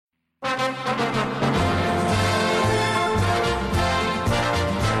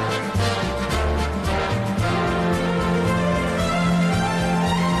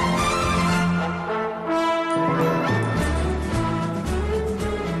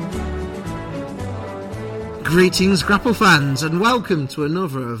Greetings, Grapple fans, and welcome to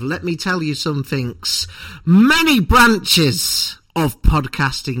another of Let Me Tell You Something's many branches of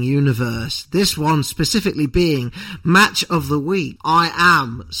podcasting universe. This one specifically being Match of the Week. I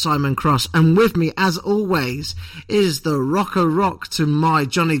am Simon Cross, and with me, as always, is the Rocker Rock to my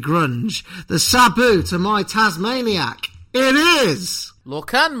Johnny Grunge, the Sabu to my Tazmaniac. It is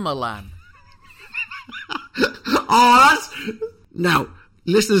Locan Milan. Now,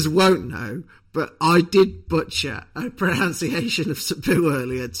 listeners won't know, but I did butcher a pronunciation of Sabu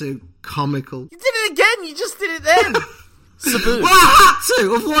earlier to comical. You did it again, you just did it then. Sabu. Well, I had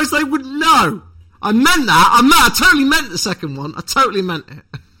to, otherwise they wouldn't know. I meant that. I totally meant the second one. I totally meant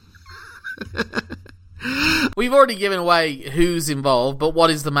it. We've already given away who's involved, but what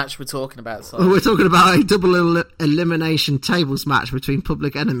is the match we're talking about, Simon? Well, we're talking about a double elimination tables match between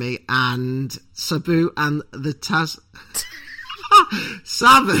Public Enemy and Sabu and the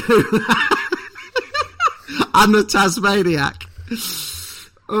Sabu and the Tazmaniac.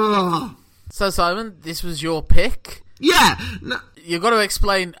 Oh. So, Simon, this was your pick? Yeah. You've got to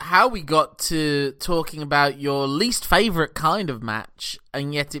explain how we got to talking about your least favourite kind of match,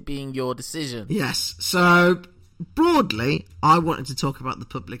 and yet it being your decision. Yes. So, broadly, I wanted to talk about the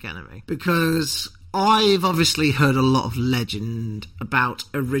Public Enemy, because I've obviously heard a lot of legend about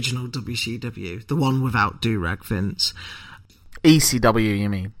original WCW, the one without do-rag Vince. ECW, you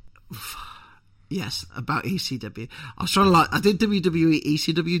mean? Yes, about ECW. I was trying to I did WWE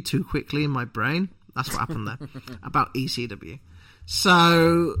ECW too quickly in my brain. That's what happened there. About ECW.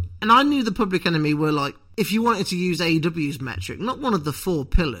 So, and I knew the Public Enemy were like, if you wanted to use AEW's metric, not one of the four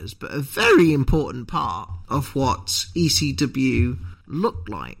pillars, but a very important part of what ECW looked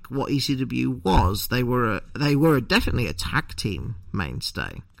like, what ECW was. They were definitely a tag team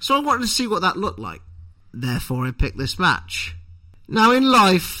mainstay. So I wanted to see what that looked like. Therefore, I picked this match. Now, in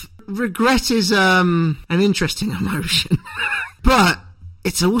life, regret is an interesting emotion, but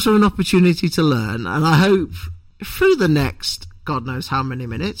it's also an opportunity to learn, and I hope through the next God knows how many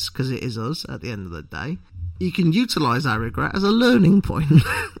minutes, because it is us at the end of the day, you can utilise our regret as a learning point.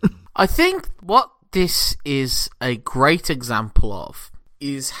 I think what this is a great example of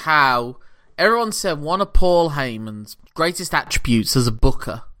is how everyone said one of Paul Heyman's greatest attributes as a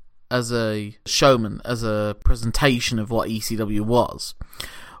booker, as a showman, as a presentation of what ECW was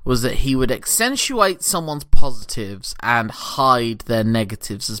that he would accentuate someone's positives and hide their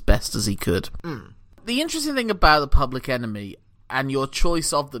negatives as best as he could. The interesting thing about the Public Enemy and your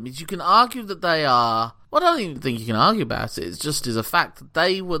choice of them is you can argue that they are... Well, I don't even think you can argue about it. It's just as a fact that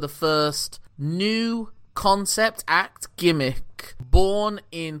they were the first new concept act gimmick born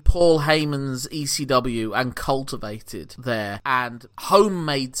in Paul Heyman's ECW and cultivated there, and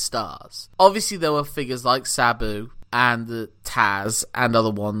homemade stars. Obviously there were figures like Sabu and the Taz and other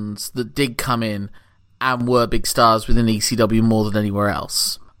ones that did come in and were big stars within ECW more than anywhere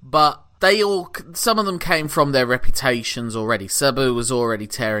else, but some of them came from their reputations already. Sabu was already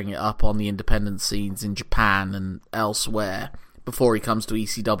tearing it up on the independent scenes in Japan and elsewhere before he comes to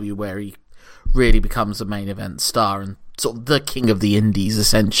ECW, where he really becomes a main event star and sort of the king of the indies,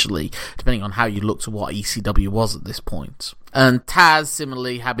 essentially, depending on how you looked at what ECW was at this point. And Taz,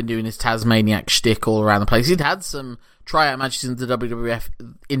 similarly, had been doing his Tazmaniac shtick all around the place. He'd had some tryout matches in the WWF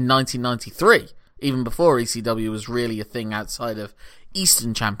in 1993, even before ECW was really a thing outside of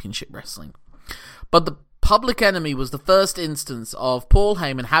Eastern Championship Wrestling. But the Public Enemy was the first instance of Paul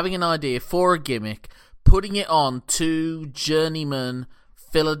Heyman having an idea for a gimmick, putting it on two journeyman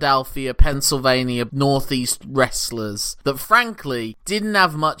Philadelphia, Pennsylvania, Northeast wrestlers that frankly didn't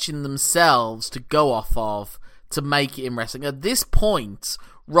have much in themselves to go off of to make it in wrestling. At this point,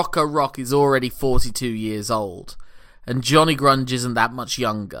 Rocco Rock is already 42 years old, and Johnny Grunge isn't that much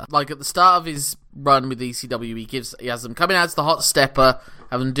younger. Like, at the start of his run with ECW, he has them coming out to the hot stepper,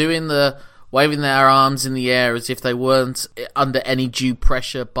 have them doing the waving their arms in the air as if they weren't under any due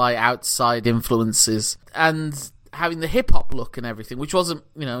pressure by outside influences, and having the hip-hop look and everything, which wasn't,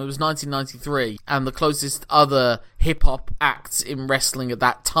 it was 1993, and the closest other hip-hop acts in wrestling at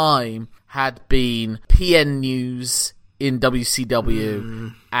that time had been PN News in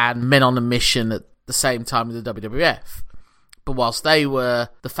WCW and Men on a Mission at the same time in the WWF. But whilst they were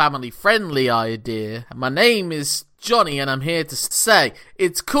the family-friendly idea, my name is Johnny and I'm here to say,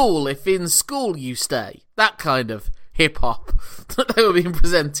 it's cool if in school you stay. That kind of hip-hop that they were being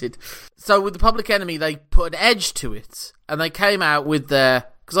presented. So with the Public Enemy, they put an edge to it, and they came out with their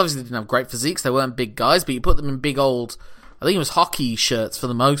because obviously they didn't have great physiques, they weren't big guys, but you put them in big old, I think it was hockey shirts for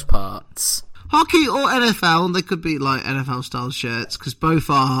the most part. Hockey or NFL, they could be like NFL-style shirts, because both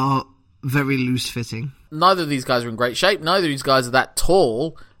are very loose-fitting. Neither of these guys are in great shape. Neither of these guys are that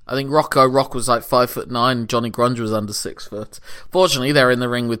tall. I think Rocco Rock was like 5'9", and Johnny Grunge was under 6 foot. Fortunately, they're in the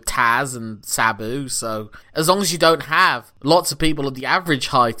ring with Taz and Sabu, so as long as you don't have lots of people at the average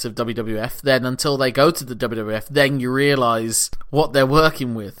height of WWF, then until they go to the WWF, then you realise what they're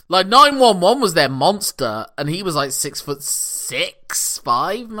working with. Like 911 was their monster, and he was like 6'6",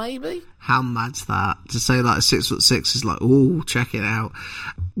 5 maybe. How mad's that? To say like 6'6" is like, oh, check it out.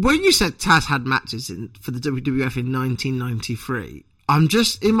 When you said Taz had matches for the WWF in 1993. I'm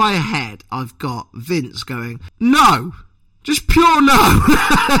just, in my head, I've got Vince going, no! Just pure no!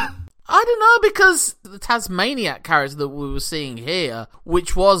 I don't know, because the Tazmaniac character that we were seeing here,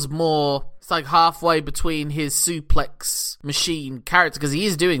 which was more, it's like halfway between his suplex machine character, because he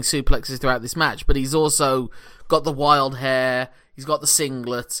is doing suplexes throughout this match, but he's also got the wild hair, he's got the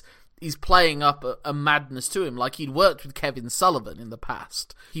singlet, he's playing up a madness to him, like he'd worked with Kevin Sullivan in the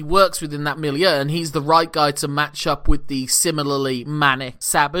past. He works within that milieu, and he's the right guy to match up with the similarly manic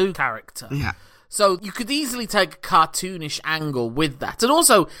Sabu character. Yeah. So you could easily take a cartoonish angle with that. And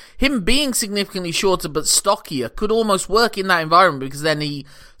also, him being significantly shorter but stockier could almost work in that environment, because then he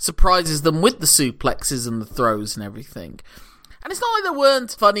surprises them with the suplexes and the throws and everything. And it's not like there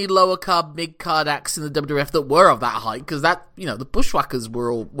weren't funny lower card, mid card acts in the WWF that were of that height, because that, you know, the Bushwhackers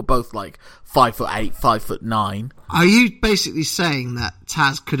were both like 5'8", 5'9". Are you basically saying that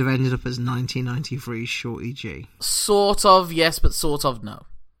Taz could have ended up as 1993 Shorty G? Sort of, yes, but sort of no.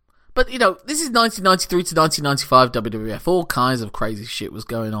 But, you know, this is 1993 to 1995 WWF. All kinds of crazy shit was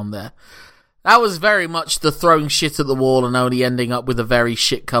going on there. That was very much the throwing shit at the wall and only ending up with a very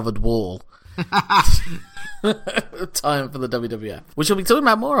shit-covered wall. Time for the WWF, which we'll be talking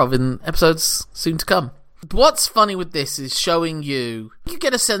about more of in episodes soon to come. What's funny with this is showing you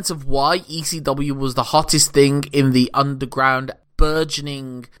get a sense of why ECW was the hottest thing in the underground,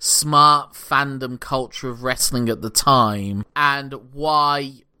 burgeoning, smart fandom culture of wrestling at the time, and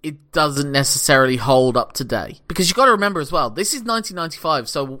why it doesn't necessarily hold up today. Because you got to remember as well, this is 1995,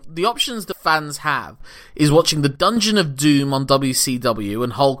 so the options that fans have is watching the Dungeon of Doom on WCW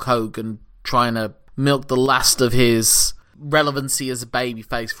and Hulk Hogan trying to milk the last of his relevancy as a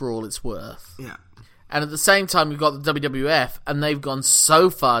babyface for all it's worth. Yeah. And at the same time, you've got the WWF, and they've gone so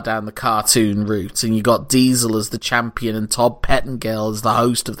far down the cartoon route, and you got Diesel as the champion and Todd Pettengill as the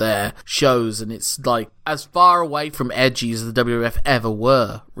host of their shows, and it's like as far away from edgy as the WWF ever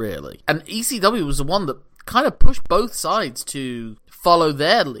were, really. And ECW was the one that kind of pushed both sides to follow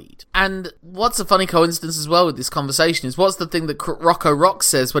their lead. And what's a funny coincidence as well with this conversation is, what's the thing that Rocco Rock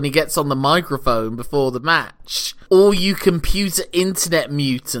says when he gets on the microphone before the match? All you computer internet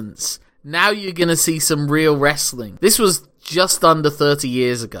mutants, now you're going to see some real wrestling. This was just under 30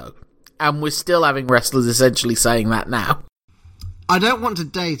 years ago, and we're still having wrestlers essentially saying that now. I don't want to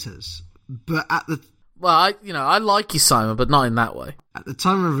date us, but at the... Well, I like you, Simon, but not in that way. At the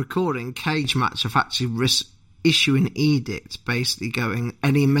time of recording, Cage Match have actually issue an edict basically going,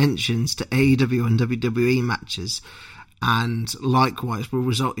 any mentions to AEW and WWE matches and likewise will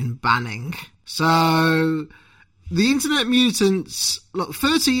result in banning. So the Internet Mutants, look,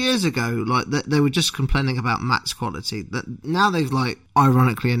 30 years ago, like they were just complaining about match quality. That now they've, like,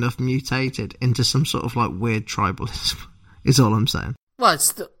 ironically enough, mutated into some sort of like weird tribalism. Is all I'm saying. Well,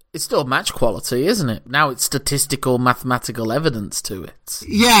 it's still match quality, isn't it? Now it's statistical, mathematical evidence to it.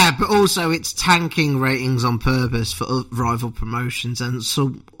 Yeah, but also it's tanking ratings on purpose for rival promotions and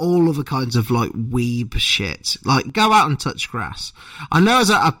so all other kinds of, like, weeb shit. Like, go out and touch grass. I know as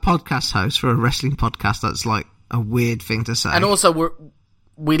a podcast host for a wrestling podcast, that's, like, a weird thing to say. And also,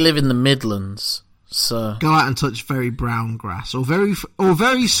 we live in the Midlands, so... Go out and touch very brown grass, or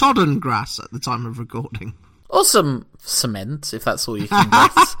very sodden grass at the time of recording. Or some cement, if that's all you can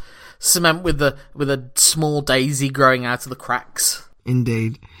get. Cement with a small daisy growing out of the cracks.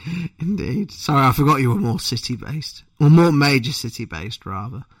 Indeed. Sorry, I forgot you were more city-based. Or more major city-based,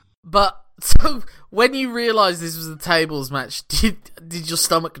 rather. But, so, when you realised this was a tables match, did your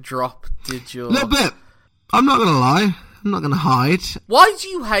stomach drop? A little bit. I'm not going to lie. I'm not going to hide. Why do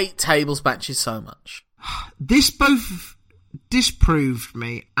you hate tables matches so much? This both disproved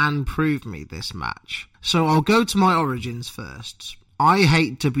me and proved me this match. So I'll go to my origins first. I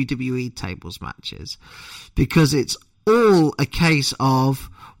hate WWE tables matches because it's all a case of,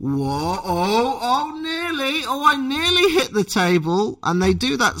 I nearly hit the table, and they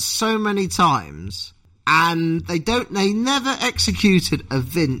do that so many times, and they never executed a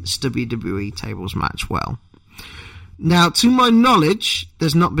Vince WWE tables match well. Now, to my knowledge,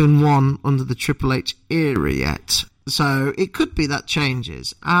 there's not been one under the Triple H era yet. So it could be that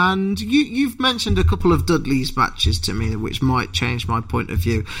changes. And you've mentioned a couple of Dudley's matches to me, which might change my point of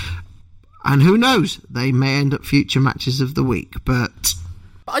view. And who knows? They may end up future matches of the week. But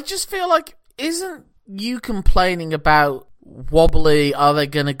I just feel like, isn't you complaining about wobbly, are they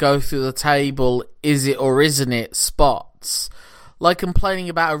going to go through the table, is it or isn't it spots? Like complaining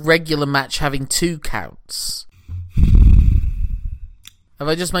about a regular match having 2 counts. Have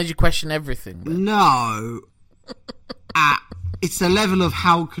I just made you question everything then? No. It's the level of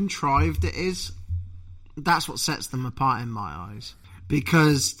how contrived it is. That's what sets them apart in my eyes.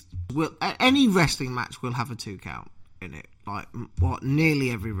 Because any wrestling match will have a 2 count in it. Like,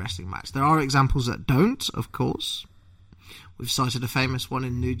 nearly every wrestling match. There are examples that don't, of course. We've cited a famous one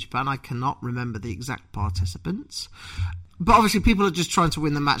in New Japan. I cannot remember the exact participants. But obviously people are just trying to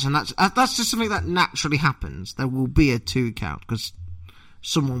win the match, and that's just something that naturally happens. There will be a 2 count, because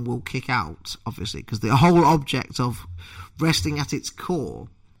someone will kick out, obviously, because the whole object of wrestling at its core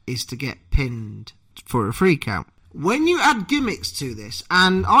is to get pinned for a 3 count. When you add gimmicks to this,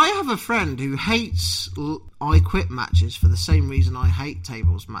 and I have a friend who hates I Quit matches for the same reason I hate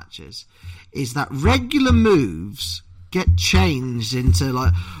tables matches, is that regular moves get changed into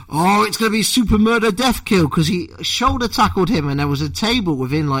like, oh, it's going to be super murder death kill because he shoulder tackled him and there was a table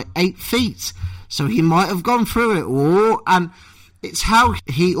within like 8 feet, so he might have gone through it. And it's how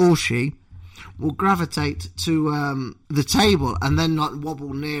he or she will gravitate to the table and then like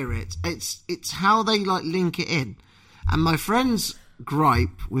wobble near it. It's how they like link it in. And my friend's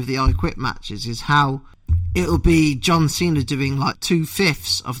gripe with the I Quit matches is how it'll be John Cena doing like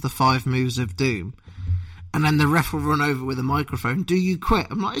 2/5 of the 5 moves of doom, and then the ref will run over with a microphone. Do you quit?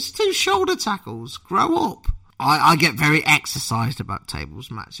 I'm like, it's 2 shoulder tackles. Grow up. I get very exercised about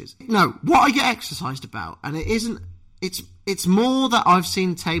tables matches. No, what I get exercised about, and it isn't. It's more that I've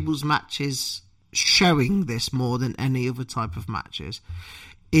seen tables matches showing this more than any other type of matches,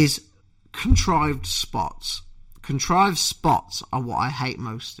 is contrived spots. Contrived spots are what I hate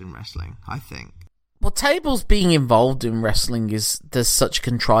most in wrestling, I think. Well, tables being involved in wrestling there's such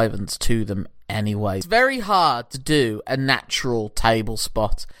contrivance to them anyway. It's very hard to do a natural table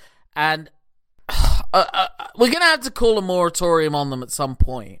spot, and we're going to have to call a moratorium on them at some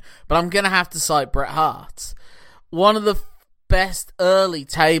point, but I'm going to have to cite Bret Hart. One of the best early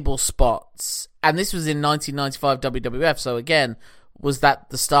table spots, and this was in 1995 WWF, so again, was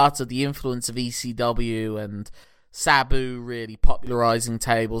that the start of the influence of ECW and Sabu really popularising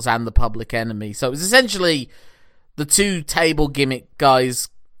tables and the Public Enemy. So it was essentially the 2 table gimmick guys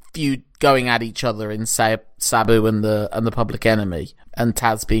feud going at each other in Sabu and the Public Enemy, and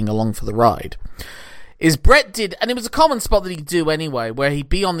Taz being along for the ride. Is Bret did, and it was a common spot that he'd do anyway, where he'd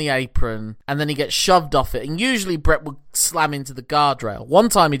be on the apron and then he gets shoved off it, and usually Bret would slam into the guardrail. One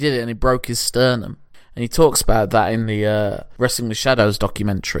time he did it and he broke his sternum. And he talks about that in the Wrestling with Shadows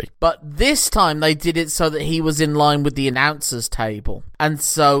documentary. But this time they did it so that he was in line with the announcer's table. And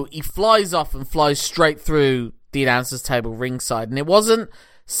so he flies off and flies straight through the announcer's table ringside. And it wasn't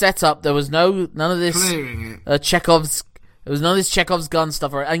set up. There was none of this Chekhov's. There was none of this Chekhov's gun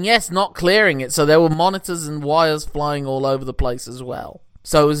stuff. And yes, not clearing it. So there were monitors and wires flying all over the place as well.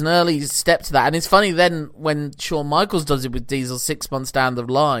 So it was an early step to that. And it's funny then when Shawn Michaels does it with Diesel 6 months down the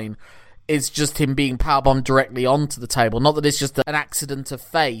line, it's just him being powerbombed directly onto the table. Not that it's just an accident of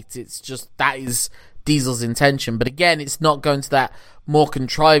fate. It's just that is Diesel's intention. But again, it's not going to that more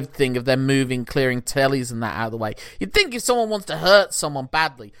contrived thing of them moving, clearing tellies and that out of the way. You'd think if someone wants to hurt someone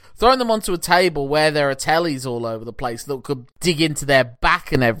badly, throwing them onto a table where there are tellies all over the place that could dig into their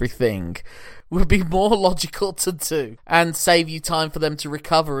back and everything would be more logical to do and save you time for them to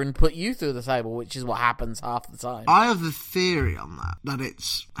recover and put you through the table, which is what happens half the time. I have a theory on that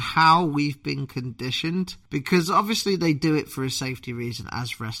it's how we've been conditioned, because obviously they do it for a safety reason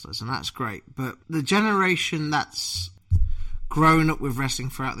as wrestlers, and that's great, but the generation that's grown up with wrestling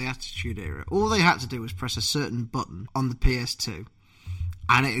throughout the Attitude Era, all they had to do was press a certain button on the PS2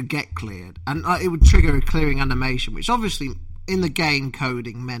 and it would get cleared, and it would trigger a clearing animation, which obviously in the game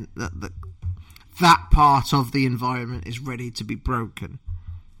coding meant that part of the environment is ready to be broken.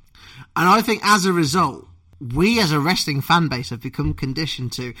 And I think as a result, we as a wrestling fan base have become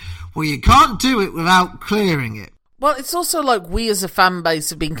conditioned to, well, you can't do it without clearing it. Well, it's also like we as a fan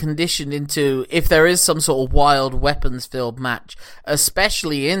base have been conditioned into, if there is some sort of wild weapons-filled match,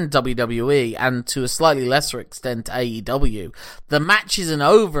 especially in WWE and to a slightly lesser extent AEW, the match isn't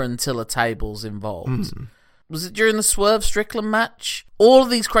over until a table's involved. Was it during the Swerve Strickland match? All of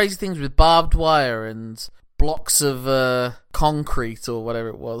these crazy things with barbed wire and blocks of concrete or whatever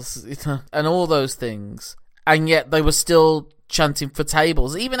it was, and all those things. and yet they were still chanting for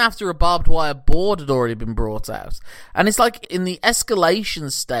tables, even after a barbed wire board had already been brought out. And it's like, in the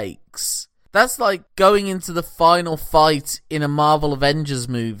escalation stakes, that's like going into the final fight in a Marvel Avengers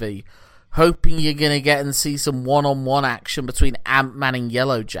movie, hoping you're going to get and see some one-on-one action between Ant-Man and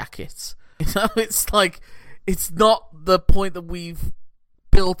Yellow Jacket. You know, it's like, it's not the point that we've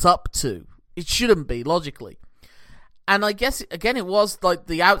built up to. It shouldn't be, logically. And I guess, again, it was like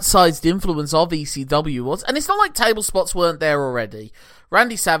the outsized influence of ECW was, and it's not like table spots weren't there already.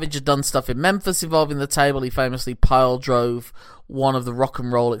 Randy Savage had done stuff in Memphis involving the table. He famously pile drove one of the Rock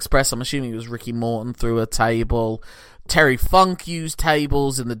and Roll Express. I'm assuming it was Ricky Morton through a table. Terry Funk used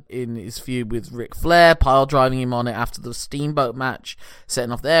tables in his feud with Ric Flair, pile driving him on it after the Steamboat match,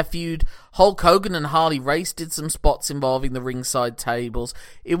 setting off their feud. Hulk Hogan and Harley Race did some spots involving the ringside tables.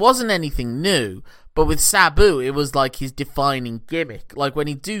 It wasn't anything new, but with Sabu, it was like his defining gimmick. Like when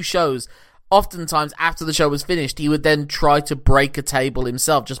he'd do shows, oftentimes after the show was finished, he would then try to break a table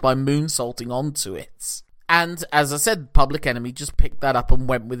himself just by moonsaulting onto it. And as I said, Public Enemy just picked that up and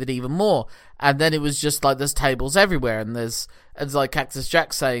went with it even more. And then it was just like there's tables everywhere, and it's like Cactus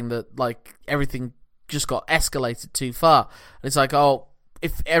Jack saying that like everything just got escalated too far. And it's like, oh,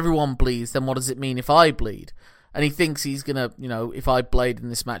 if everyone bleeds, then what does it mean if I bleed? And he thinks he's gonna, you know, if I blade in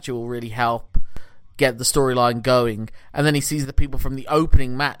this match, it will really help get the storyline going. And then he sees the people from the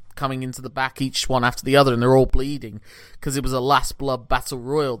opening match coming into the back, each one after the other, and they're all bleeding because it was a last blood battle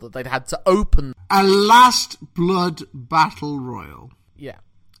royal that they'd had to open. A last blood battle royal. Yeah.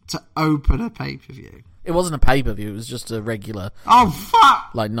 To open a pay-per-view. It wasn't a pay-per-view, it was just a regular, oh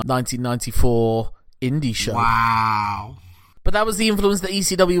fuck, like 1994 indie show. Wow. But that was the influence that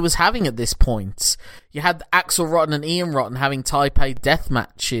ECW was having at this point. You had Axel Rotten and Ian Rotten having Taipei death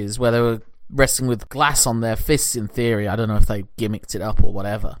matches where they were wrestling with glass on their fists, in theory. I don't know if they gimmicked it up or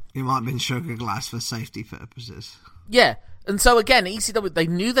whatever. It might have been sugar glass for safety purposes. Yeah, and so again, ECW, they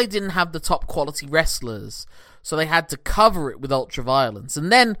knew they didn't have the top quality wrestlers, so they had to cover it with ultra-violence. And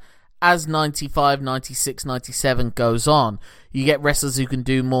then, as 95, 96, 97 goes on, you get wrestlers who can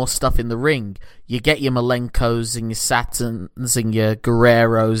do more stuff in the ring. You get your Malenkos and your Saturns and your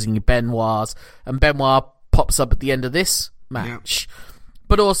Guerreros and your Benoits, and Benoit pops up at the end of this match. Yep.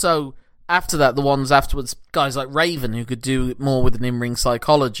 But also, after that, the ones afterwards, guys like Raven, who could do more with an in-ring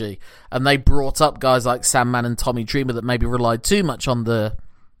psychology, and they brought up guys like Sandman and Tommy Dreamer that maybe relied too much on the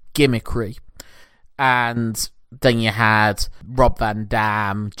gimmickry. And then you had Rob Van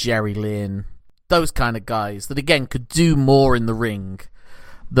Dam, Jerry Lynn, those kind of guys that, again, could do more in the ring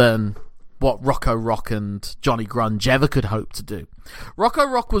than what Rocco Rock and Johnny Grunge ever could hope to do. Rocco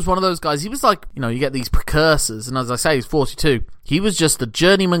Rock was one of those guys, he was like, you know, you get these precursors, and as I say, he's 42. He was just a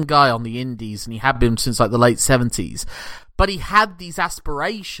journeyman guy on the indies, and he had been since like the late 70s. But he had these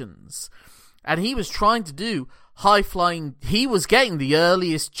aspirations, and he was trying to do high-flying. He was getting the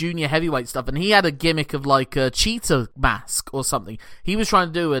earliest junior heavyweight stuff, and he had a gimmick of like a cheetah mask or something. He was trying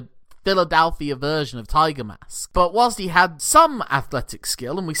to do a Philadelphia version of Tiger Mask. But whilst he had some athletic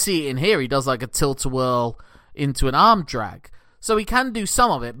skill, and we see it in here, he does like a tilt-a-whirl into an arm drag. So he can do some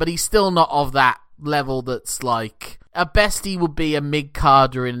of it, but he's still not of that level that's like, at best he would be a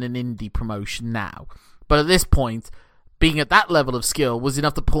mid-carder in an indie promotion now. But at this point, being at that level of skill was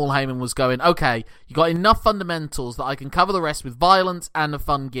enough that Paul Heyman was going, okay, you got enough fundamentals that I can cover the rest with violence and a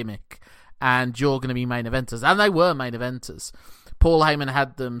fun gimmick, and you're going to be main eventers. And they were main eventers. Paul Heyman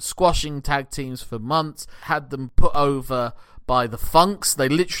had them squashing tag teams for months, had them put over by the Funks. They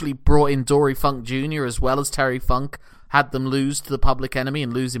literally brought in Dory Funk Jr. as well as Terry Funk, had them lose to the Public Enemy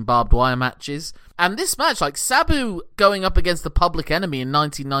and lose in barbed wire matches. And this match, like Sabu going up against the Public Enemy in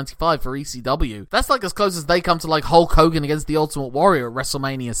 1995 for ECW, that's like as close as they come to like Hulk Hogan against the Ultimate Warrior at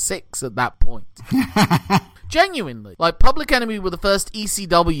WrestleMania 6 at that point. Genuinely. Like, Public Enemy were the first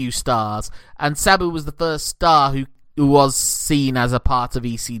ECW stars, and Sabu was the first star who was seen as a part of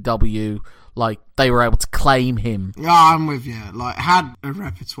ECW. Like, they were able to claim him. Yeah, I'm with you. Like, had a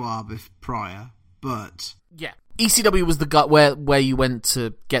repertoire prior, but yeah, ECW was the gut where you went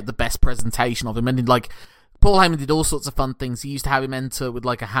to get the best presentation of him. And like, Paul Heyman did all sorts of fun things. He used to have him enter with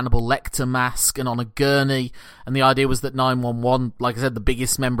like a Hannibal Lecter mask and on a gurney. And the idea was that 911, like I said, the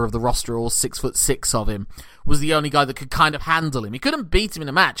biggest member of the roster, all 6'6" of him, was the only guy that could kind of handle him. He couldn't beat him in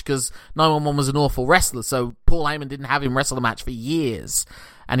a match because 911 was an awful wrestler. So Paul Heyman didn't have him wrestle a match for years.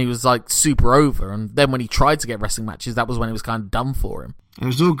 And he was like super over. And then when he tried to get wrestling matches, that was when it was kind of done for him. It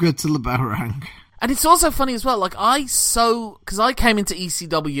was all good till the bell rang. And it's also funny as well, like, because I came into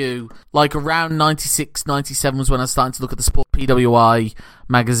ECW, like, around 96, 97 was when I started to look at the Sport PWI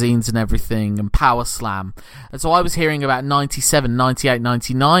magazines and everything, and Power Slam. And so I was hearing about 97, 98,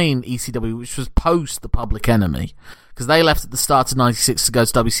 99 ECW, which was post the Public Enemy. Because they left at the start of 96 to go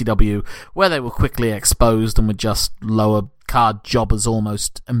to WCW, where they were quickly exposed and were just lower card jobbers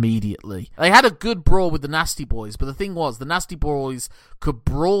almost immediately. They had a good brawl with the Nasty Boys, but the thing was, the Nasty Boys could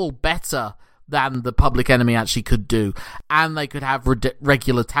brawl better than the Public Enemy actually could do, and they could have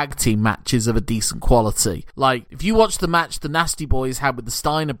regular tag team matches of a decent quality. Like, if you watch the match the Nasty Boys had with the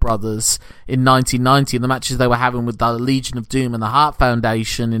Steiner Brothers in 1990, and the matches they were having with the Legion of Doom and the Hart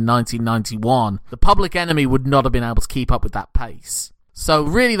Foundation in 1991, the Public Enemy would not have been able to keep up with that pace. So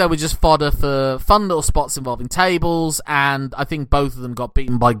really they were just fodder for fun little spots involving tables, and I think both of them got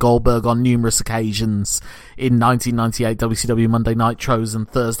beaten by Goldberg on numerous occasions in 1998 WCW Monday Nitros and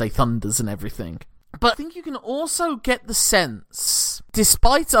Thursday Thunders and everything. But I think you can also get the sense,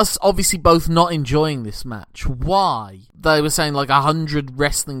 despite us obviously both not enjoying this match, why they were saying like 100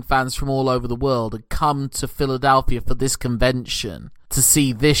 wrestling fans from all over the world had come to Philadelphia for this convention to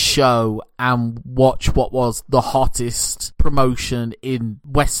see this show and watch what was the hottest promotion in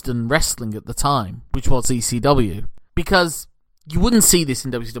Western wrestling at the time, which was ECW. Because you wouldn't see this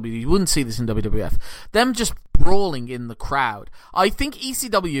in WCW, you wouldn't see this in WWF. Them just brawling in the crowd. I think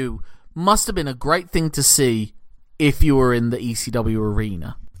ECW must have been a great thing to see if you were in the ECW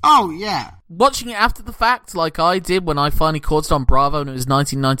arena. Oh, yeah. Watching it after the fact, like I did when I finally caught it on Bravo and it was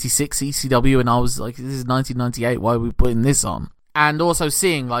 1996 ECW, and I was like, this is 1998, why are we putting this on? And also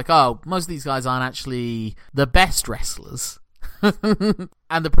seeing, like, oh, most of these guys aren't actually the best wrestlers.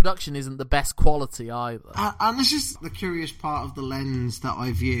 And the production isn't the best quality either. And this is the curious part of the lens that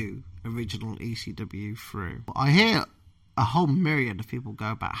I view original ECW through. I hear a whole myriad of people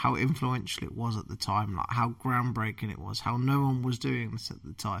go about how influential it was at the time, like how groundbreaking it was, how no one was doing this at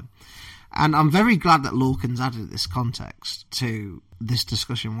the time. And I'm very glad that Lawkins added this context to this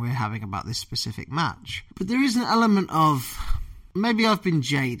discussion we're having about this specific match. But there is an element of, maybe I've been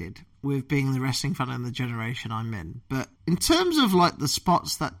jaded with being the wrestling fan in the generation I'm in, but in terms of like the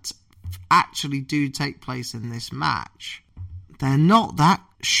spots that actually do take place in this match, they're not that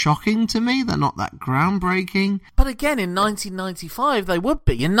shocking to me. They're not that groundbreaking. But again, in 1995, they would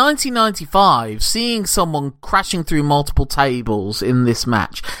be. In 1995, seeing someone crashing through multiple tables in this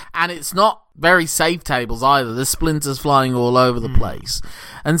match, and it's not very safe tables either. There's splinters flying all over the place.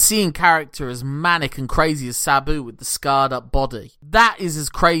 And seeing character as manic and crazy as Sabu with the scarred up body. That is as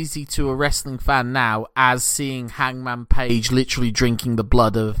crazy to a wrestling fan now as seeing Hangman Page literally drinking the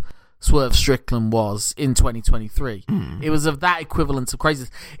blood of Swerve Strickland was in 2023. It was of that equivalent of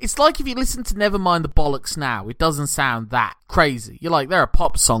craziness. It's like if you listen to Nevermind the Bollocks now, it doesn't sound that crazy. You're like, there are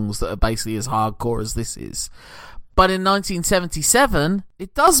pop songs that are basically as hardcore as this is. But in 1977,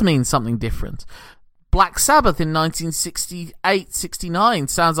 it does mean something different. Black Sabbath in 1968-69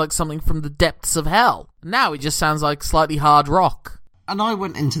 sounds like something from the depths of hell. Now it just sounds like slightly hard rock. And I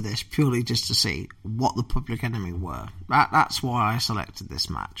went into this purely just to see what the Public Enemy were. That's why I selected this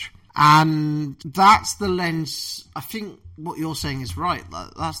match. And that's the lens, I think what you're saying is right,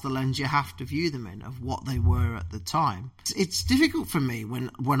 that's the lens you have to view them in, of what they were at the time. It's difficult for me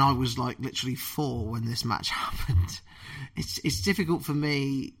when I was like literally 4 when this match happened. It's difficult for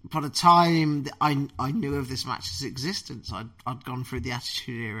me by the time that I knew of this match's existence. I'd gone through the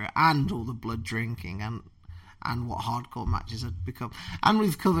Attitude Era and all the blood drinking and what hardcore matches had become. And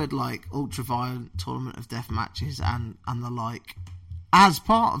we've covered like ultra-violent Tournament of Death matches and the like as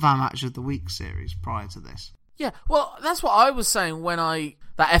part of our Match of the Week series prior to this. Yeah, well, that's what I was saying when that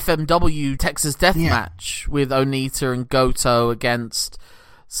FMW Texas Death match with Onita and Goto against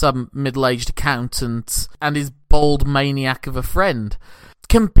some middle-aged accountant and his bold maniac of a friend.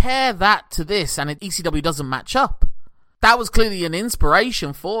 Compare that to this, and ECW doesn't match up. That was clearly an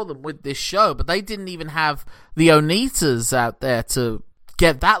inspiration for them with this show, but they didn't even have the Onitas out there to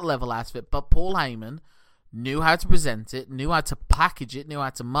get that level out of it. But Paul Heyman knew how to present it, knew how to package it, knew how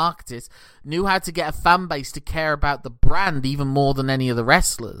to market it, knew how to get a fan base to care about the brand even more than any of the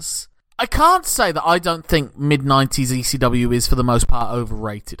wrestlers. I can't say that I don't think mid-90s ECW is for the most part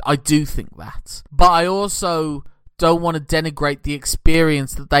overrated. I do think that. But I also don't want to denigrate the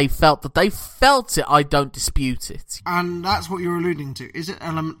experience that they felt. That they felt it, I don't dispute it. And that's what you're alluding to. Is it an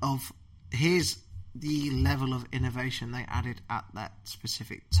element of, here's the level of innovation they added at that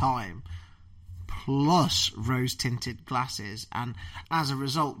specific time, plus rose-tinted glasses, and as a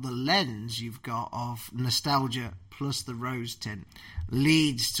result, the lens you've got of nostalgia plus the rose tint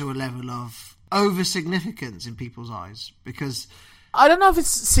leads to a level of over-significance in people's eyes, because I don't know if it's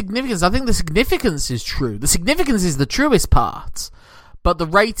significance. I think the significance is true. The significance is the truest part, but the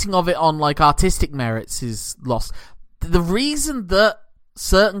rating of it on like artistic merits is lost. The reason that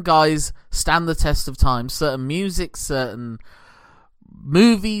certain guys stand the test of time, certain music, certain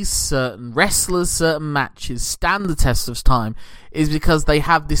movies, certain wrestlers, certain matches stand the test of time is because they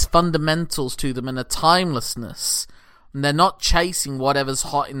have this fundamentals to them and a timelessness, and they're not chasing whatever's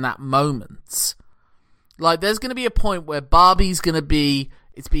hot in that moment. Like, there's going to be a point where Barbie's going to be...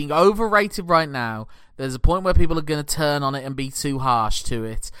 It's being overrated right now. There's a point where people are going to turn on it and be too harsh to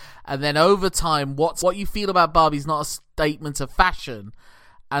it. And then over time, what you feel about Barbie's not a statement of fashion.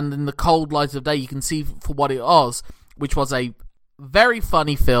 And in the cold light of day, you can see for what it was, which was a very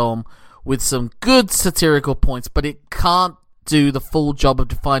funny film with some good satirical points, but it can't do the full job of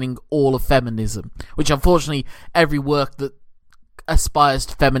defining all of feminism, which unfortunately every work that aspires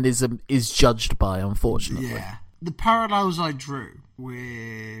to feminism is judged by, unfortunately. Yeah. The parallels I drew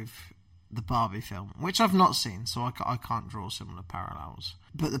with the Barbie film, which I've not seen, so I can't draw similar parallels.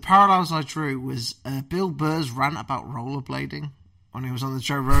 But the parallels I drew was Bill Burr's rant about rollerblading when he was on the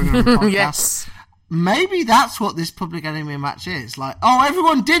Joe Rogan podcast. Yes. Maybe that's what this Public Enemy match is. Like, oh,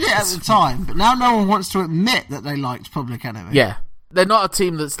 everyone did it at the time, but now no one wants to admit that they liked Public Enemy. Yeah. They're not a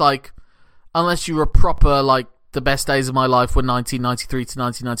team that's like, unless you were proper, like, the best days of my life were 1993 to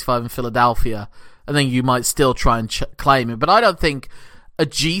 1995 in Philadelphia, and then you might still try and claim it. But I don't think a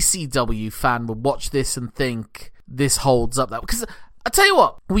GCW fan would watch this and think this holds up. That because I tell you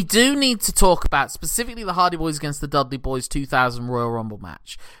what, we do need to talk about specifically the Hardy Boys against the Dudley Boys 2000 Royal Rumble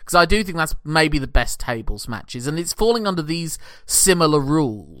match, because I do think that's maybe the best tables matches, and it's falling under these similar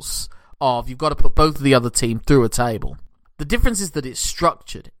rules of you've got to put both of the other team through a table. The difference is that it's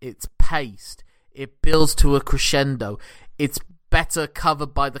structured, it's paced, it builds to a crescendo, it's better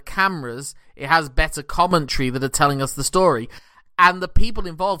covered by the cameras, it has better commentary that are telling us the story, and the people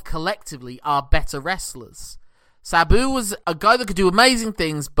involved collectively are better wrestlers. Sabu was a guy that could do amazing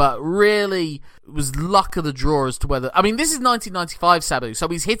things, but really was luck of the draw as to whether... I mean, this is 1995 Sabu, so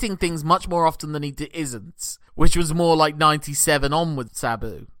he's hitting things much more often than he isn't, which was more like 97 onward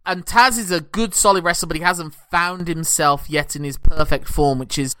Sabu. And Taz is a good, solid wrestler, but he hasn't found himself yet in his perfect form,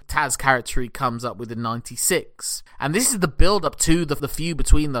 which is Taz character he comes up with in 96. And this is the build-up to the feud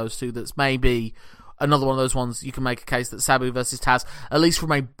between those two that's maybe... another one of those ones you can make a case that Sabu versus Taz, at least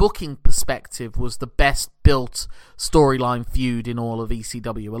from a booking perspective, was the best built storyline feud in all of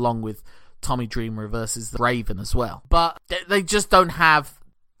ECW, along with Tommy Dreamer versus the Raven as well. But they just don't have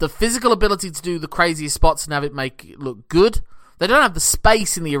the physical ability to do the craziest spots and have it make it look good. They don't have the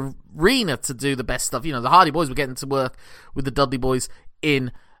space in the arena to do the best stuff. You know, the Hardy Boys were getting to work with the Dudley Boys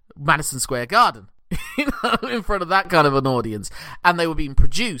in Madison Square Garden. You know, in front of that kind of an audience, and they were being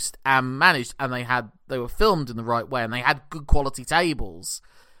produced and managed, and they were filmed in the right way, and they had good quality tables,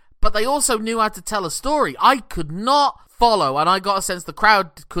 but they also knew how to tell a story. I could not follow, and I got a sense the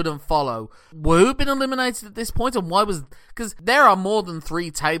crowd couldn't follow. Who'd been eliminated at this point, and why was... Because there are more than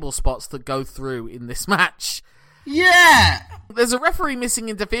 3 table spots that go through in this match. Yeah! There's a referee missing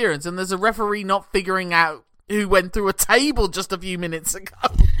interference, and there's a referee not figuring out who went through a table just a few minutes ago.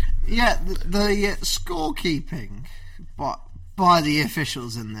 Yeah, the scorekeeping by the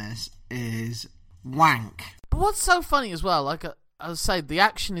officials in this is wank. What's so funny as well, like I say, the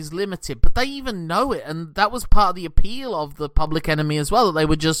action is limited, but they even know it, and that was part of the appeal of the Public Enemy as well, that they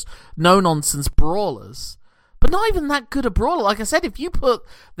were just no-nonsense brawlers. But not even that good a brawler. Like I said, if you put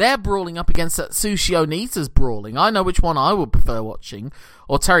their brawling up against that Sushi Onita's brawling, I know which one I would prefer watching.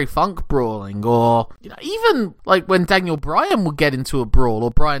 Or Terry Funk brawling, or even like when Daniel Bryan would get into a brawl,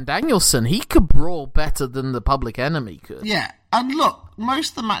 or Bryan Danielson, he could brawl better than the Public Enemy could. Yeah, and look, most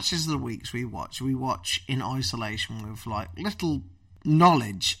of the matches of the weeks we watch in isolation with like little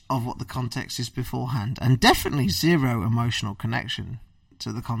knowledge of what the context is beforehand, and definitely zero emotional connection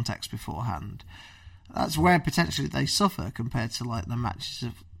to the context beforehand. That's where potentially they suffer compared to like the matches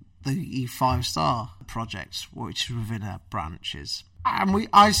of the 5-star projects, which is within our branches. And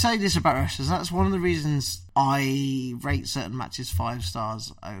I say this about wrestlers, that's one of the reasons I rate certain matches 5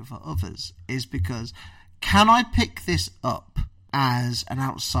 stars over others, is because can I pick this up as an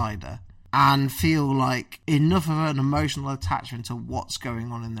outsider and feel like enough of an emotional attachment to what's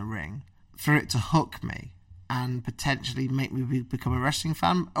going on in the ring for it to hook me and potentially make me become a wrestling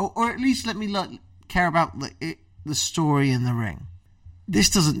fan, or at least let me care about the story in the ring? This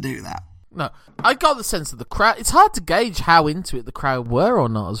doesn't do that. No, I got the sense that the crowd... It's hard to gauge how into it the crowd were or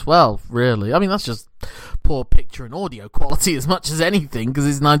not as well, really. I mean, that's just poor picture and audio quality as much as anything, because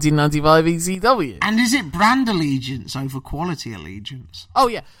it's 1995 ECW. And is it brand allegiance over quality allegiance? Oh,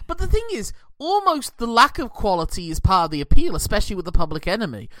 yeah. But the thing is, almost the lack of quality is part of the appeal, especially with the Public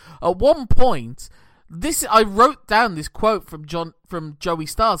Enemy. At one point... I wrote down this quote from Joey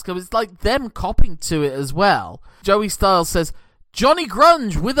Styles, because it's like them copying to it as well. Joey Styles says, "Johnny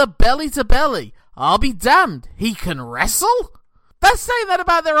Grunge with a belly-to-belly. I'll be damned, he can wrestle?" They're saying that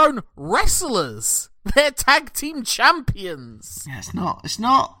about their own wrestlers. They're tag team champions. Yeah, it's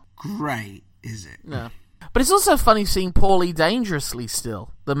not great, is it? No. But it's also funny seeing Paulie Dangerously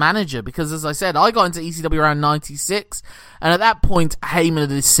still, the manager, because as I said, I got into ECW around 96, and at that point, Heyman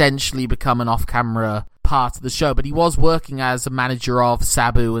had essentially become an off-camera part of the show, but he was working as a manager of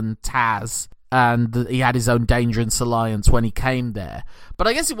Sabu and Taz, and he had his own Dangerous Alliance when he came there. But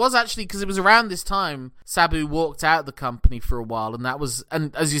I guess it was actually, because it was around this time, Sabu walked out of the company for a while,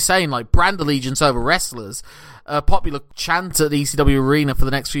 and as you're saying, like, brand allegiance over wrestlers, a popular chant at the ECW arena for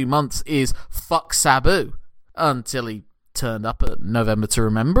the next few months is, "Fuck Sabu," until he turned up at November to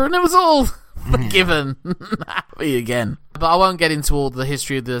Remember, and it was all forgiven. Happy again. But I won't get into all the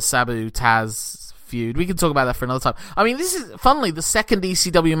history of the Sabu-Taz feud. We can talk about that for another time. I mean, this is, funnily, the second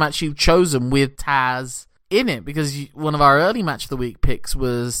ECW match you've chosen with Taz in it, because one of our early match of the week picks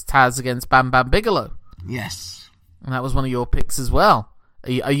was Taz against Bam Bam Bigelow. Yes. And that was one of your picks as well.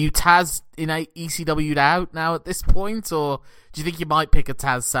 Are you Taz in ECW'd out now at this point, or do you think you might pick a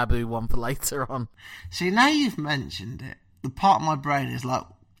Taz Sabu one for later on? See, now you've mentioned it, the part of my brain is like,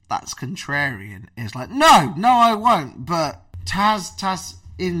 that's contrarian. It's like, no, I won't. But Taz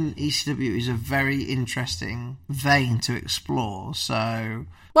in ECW is a very interesting vein to explore, so...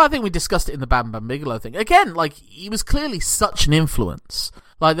 Well, I think we discussed it in the Bam Bam Bigelow thing. Again, like, he was clearly such an influence.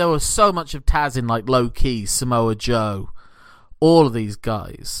 Like, there was so much of Taz in, like, Low Key, Samoa Joe, all of these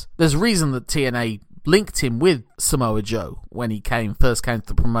guys. There's a reason that TNA linked him with Samoa Joe when he first came to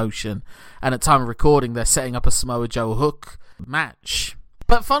the promotion, and at time of recording they're setting up a Samoa Joe Hook match.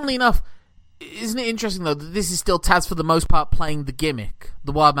 But funnily enough, isn't it interesting though that this is still Taz for the most part playing the gimmick,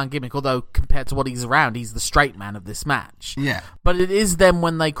 the wild man gimmick, although compared to what he's around, he's the straight man of this match. Yeah. But it is them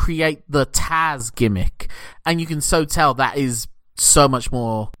when they create the Taz gimmick, and you can so tell that is so much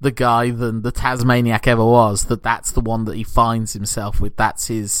more the guy than the Tazmaniac ever was, that's the one that he finds himself with. That's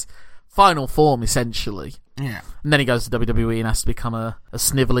his final form, essentially. Yeah. And then he goes to WWE and has to become a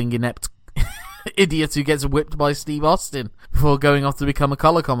snivelling, inept idiot who gets whipped by Steve Austin before going off to become a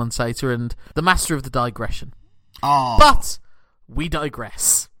colour commentator and the master of the digression. Oh. But we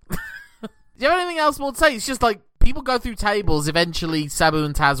digress. Do you have anything else more to say? It's just like, people go through tables, eventually Sabu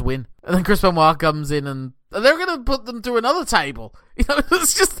and Taz win. And then Chris Benoit comes in and they're going to put them through another table. You know,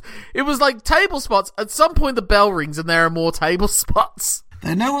 it was like table spots. At some point the bell rings and there are more table spots.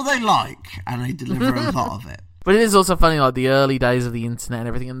 They know what they like and they deliver a lot of it. But it is also funny, like the early days of the internet and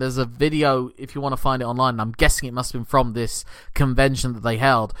everything, and there's a video, if you want to find it online, and I'm guessing it must have been from this convention that they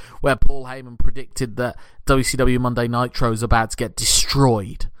held, where Paul Heyman predicted that WCW Monday Nitro is about to get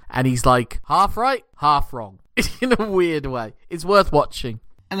destroyed. And he's like, half right, half wrong. In a weird way. It's worth watching.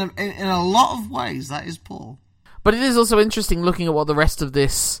 And in a lot of ways, that is Paul. But it is also interesting looking at what the rest of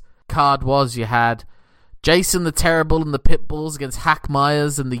this card was. You had Jason the Terrible and the Pitbulls against Hack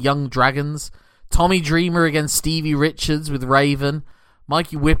Myers and the Young Dragons. Tommy Dreamer against Stevie Richards with Raven.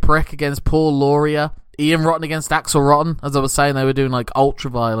 Mikey Whipwreck against Paul Lauria. Ian Rotten against Axel Rotten. As I was saying, they were doing like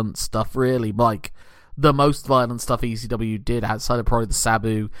ultra-violent stuff, really. Like the most violent stuff ECW did outside of probably the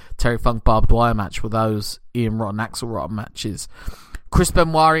Sabu, Terry Funk, Barbed Wire match were those Ian Rotten, Axel Rotten matches. Chris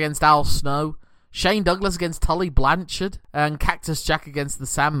Benoit against Al Snow. Shane Douglas against Tully Blanchard. And Cactus Jack against the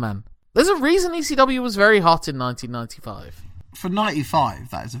Sandman. There's a reason ECW was very hot in 1995. For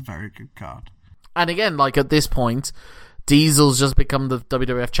 95, that is a very good card. And again, like at this point, Diesel's just become the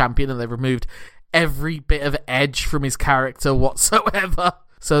WWF champion and they've removed every bit of edge from his character whatsoever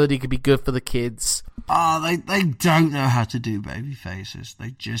so that he could be good for the kids. They don't know how to do baby faces.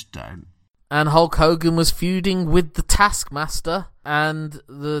 They just don't. And Hulk Hogan was feuding with the Taskmaster and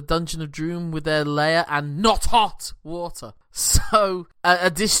the Dungeon of Doom with their lair and not hot water. So, a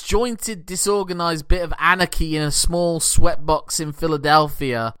disjointed, disorganized bit of anarchy in a small sweatbox in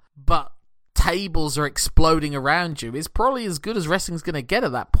Philadelphia, but tables are exploding around you. It's probably as good as wrestling's going to get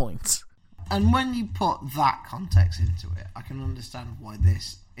at that point. And when you put that context into it, I can understand why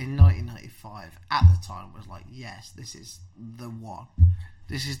this, in 1995, at the time, was like, yes, this is the one.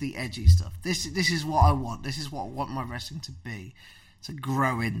 This is the edgy stuff. This is what I want. This is what I want my wrestling to be. to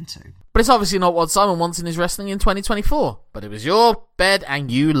grow into. But it's obviously not what Simon wants in his wrestling in 2024. But it was your bed and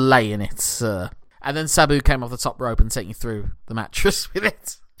you lay in it, sir. And then Sabu came off the top rope and sent you through the mattress with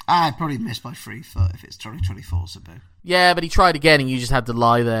it. I'd probably miss by 3 foot if it's 2024, Sabu. Yeah, but he tried again and you just had to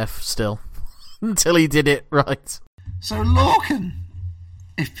lie there still. Until he did it right. So, Lorcan,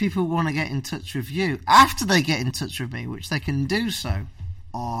 if people want to get in touch with you, after they get in touch with me, which they can do so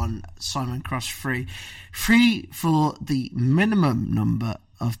on Simon Cross Free for the minimum number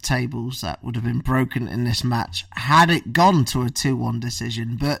of tables that would have been broken in this match had it gone to a 2-1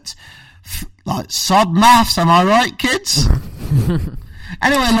 decision. But, sod maths, am I right, kids?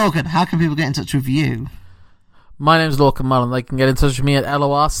 Anyway, Lorcan, how can people get in touch with you? My name's Lorcan Mullen. They can get in touch with me at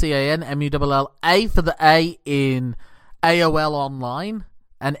LORCANMULLA for the A in AOL Online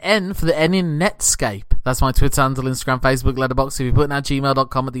and N for the N in Netscape. That's my Twitter handle, Instagram, Facebook, letterbox. If you put in at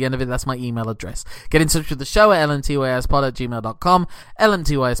gmail.com at the end of it, that's my email address. Get in touch with the show at LMTYSpod@gmail.com.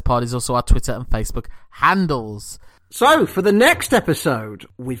 LMTYSpod is also our Twitter and Facebook handles. So, for the next episode,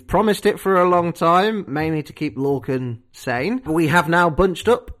 we've promised it for a long time, mainly to keep Lorcan sane. We have now bunched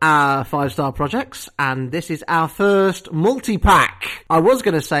up our 5-star projects, and this is our first multi-pack. I was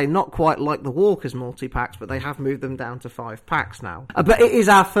going to say not quite like the Walkers multi-packs, but they have moved them down to 5 packs now. But it is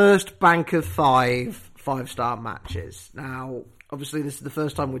our first bank of 5-star matches. Now, obviously this is the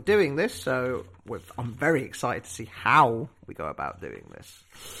first time we're doing this, so I'm very excited to see how we go about doing this.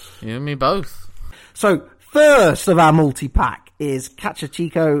 You and me both. So, first of our multi-pack is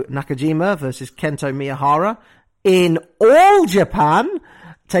Katsuchika Nakajima versus Kento Miyahara in All Japan,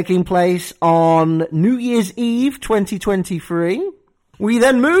 taking place on New Year's Eve 2023. We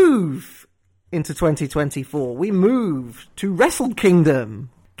then move into 2024. We move to Wrestle Kingdom,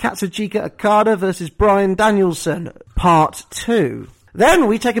 Katsuchika Okada versus Bryan Danielson, Part 2. Then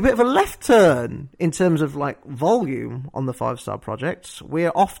we take a bit of a left turn in terms of volume on the 5-star projects.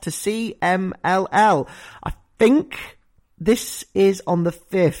 We're off to CMLL. I think this is on the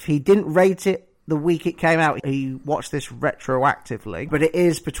 5th. He didn't rate it the week it came out. He watched this retroactively. But it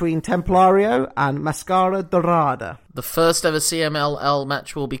is between Templario and Mascara Dorada. The first ever CMLL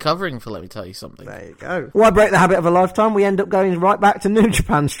match we'll be covering for Let Me Tell You Something. There you go. Why break the habit of a lifetime? We end up going right back to New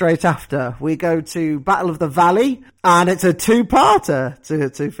Japan straight after. We go to Battle of the Valley, and it's a 2-parter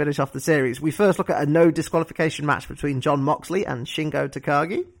to finish off the series. We first look at a no disqualification match between Jon Moxley and Shingo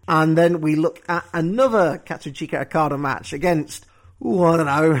Takagi. And then we look at another Katsuchika Okada match against, I don't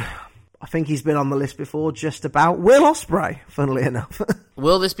know, I think he's been on the list before, just about Will Ospreay, funnily enough.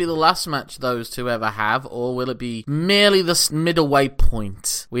 Will this be the last match those two ever have, or will it be merely the middleway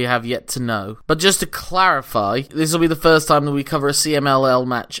point? We have yet to know. But just to clarify, this will be the first time that we cover a CMLL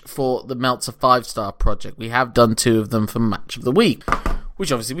match for the Meltzer 5-star project. We have done 2 of them for Match of the Week,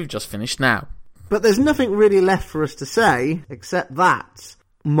 which obviously we've just finished now. But there's nothing really left for us to say, except that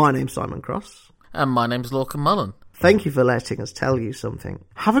my name's Simon Cross. And my name's Lorcan Mullen. Thank you for letting us tell you something.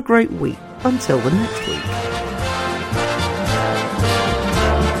 Have a great week. Until the next week.